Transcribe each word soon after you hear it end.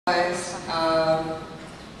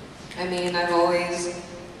I mean, I've always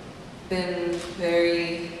been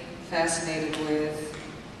very fascinated with,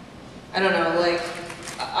 I don't know, like,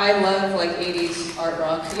 I love like 80s art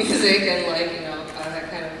rock music and like, you know, that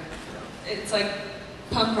kind of, it's like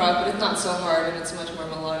punk rock, but it's not so hard and it's much more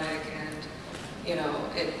melodic and, you know,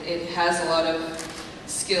 it has a lot of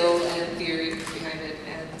skill and theory behind it,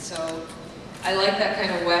 and so I like that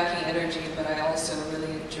kind of wacky energy, but I also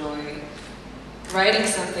really enjoy writing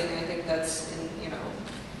something. I think that's, you know,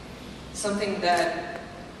 something that,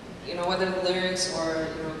 you know, whether lyrics or,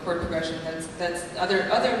 you know, chord progression, that's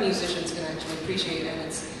other musicians can actually appreciate, and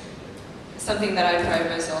it's something that I pride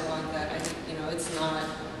myself on. That I think, you know, it's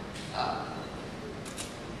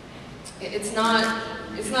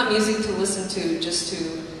not music to listen to just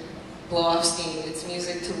to blow off steam. It's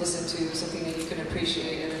music to listen to, something that you can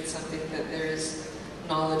appreciate, and it's something that there is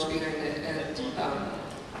knowledge behind it.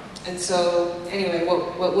 And so anyway,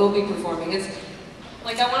 what we'll be performing is,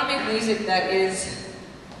 like, I want to make music that is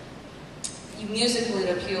musically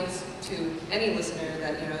it appeals to any listener,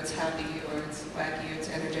 that, you know, it's happy or it's wacky or it's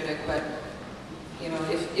energetic, but, you know,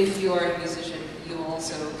 if you are a musician, you can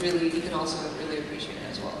also really appreciate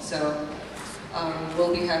it as well. So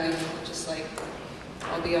we'll be having just like,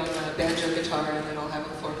 I'll be on banjo, guitar, and then I'll have a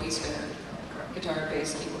 4-piece band, guitar,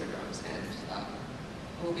 bass, keyboard, drums, and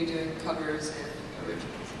we'll be doing covers and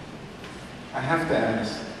originals. I have to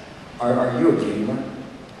ask, are you a gamer?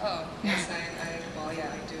 Oh, yes, well,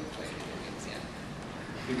 yeah, I do play video games, yeah.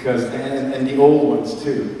 Because, and the old ones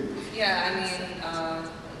too. Yeah, I mean,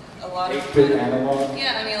 a lot of 8-bit analog?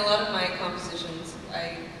 Yeah, I mean, a lot of my compositions,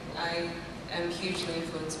 I am hugely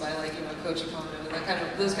influenced by, like, you know, Koji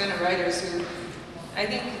Kondo, those kind of writers who, I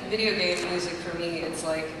think video game music for me, it's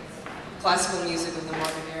like classical music of the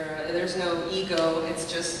modern era. There's no ego, it's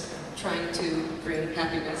just trying to bring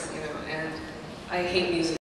happiness, you know, and I hate music.